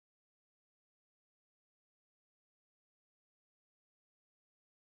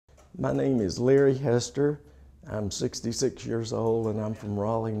My name is Larry Hester. I'm 66 years old and I'm from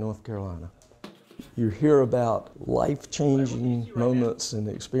Raleigh, North Carolina. You hear about life-changing moments and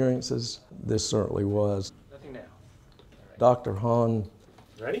experiences. This certainly was. Nothing now. Dr. Hahn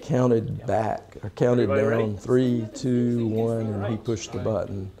counted back, or counted down 3, 2, 1, and he pushed the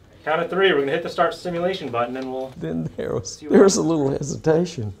button. Count of 3, we're going to hit the start simulation button and we'll... Then there was a little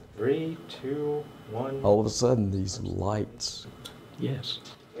hesitation. 3, 2, 1. All of a sudden, these lights. Yes.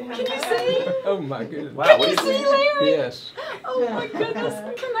 Can you see? Oh my goodness. Wow, Can you see, Larry? Yes. Oh my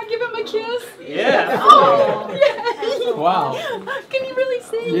goodness. Can I give him a kiss? Yeah. Oh, yay. Wow. Can you really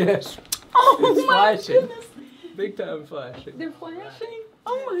see? Yes. Oh It's my flashing. goodness. Big time flashing. They're flashing?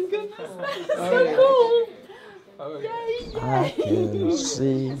 Oh my goodness. That's Oh, so yeah. cool. Oh, yeah. Yay, I can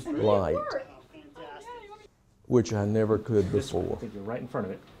see light, which I never could before. I think you're right in front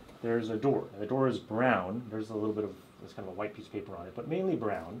of it. There's a door. The door is brown. There's a little bit of, there's kind of a white piece of paper on it, but mainly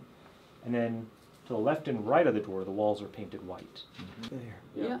brown. And then to the left and right of the door, the walls are painted white. There.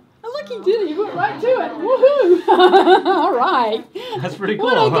 Yeah. Oh, look, he did it. He went right to it. Woohoo. All right. That's pretty cool.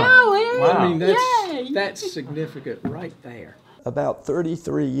 Way to go, Larry. Wow. I mean, Yay. that's significant right there. About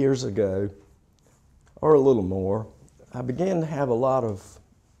 33 years ago, or a little more, I began to have a lot of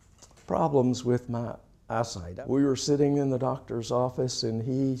problems with my eyesight. We were sitting in the doctor's office and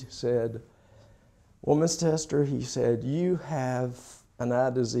he said, well, Mr. Hester, he said, you have an eye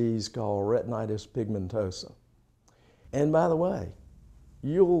disease called retinitis pigmentosa. And by the way,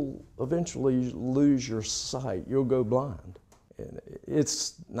 you'll eventually lose your sight. You'll go blind. And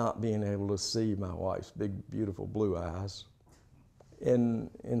it's not being able to see my wife's big, beautiful blue eyes and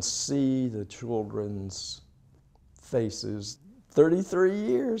see the children's faces. 33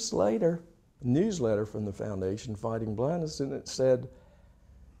 years later, a newsletter from the Foundation Fighting Blindness, and it said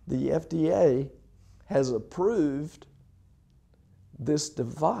the FDA has approved this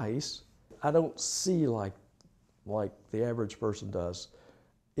device. I don't see like the average person does.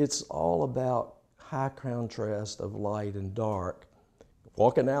 It's all about high contrast of light and dark.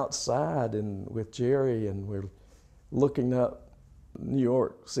 Walking outside and with Jerry, and we're looking up New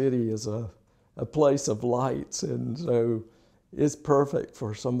York City as a place of lights, and so it's perfect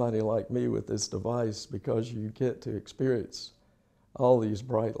for somebody like me with this device because you get to experience all these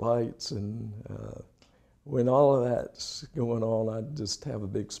bright lights, and when all of that's going on, I just have a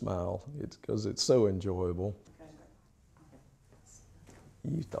big smile. It's because it's so enjoyable.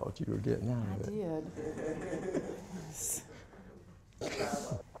 You thought you were getting out of it. I did.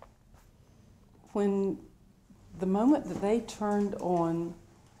 When the moment that they turned on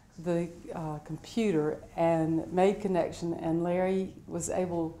the computer and made connection and Larry was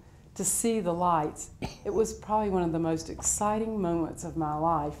able to see the lights, it was probably one of the most exciting moments of my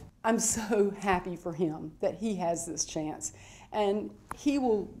life. I'm so happy for him that he has this chance, and he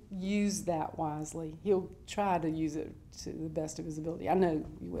will use that wisely. He'll try to use it to the best of his ability. I know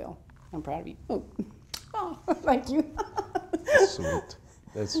you will. I'm proud of you. Oh, thank you. Sweet.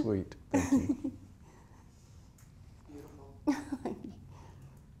 That's sweet. Thank you. Beautiful.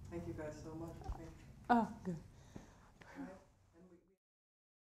 Thank you guys so much. Oh, good.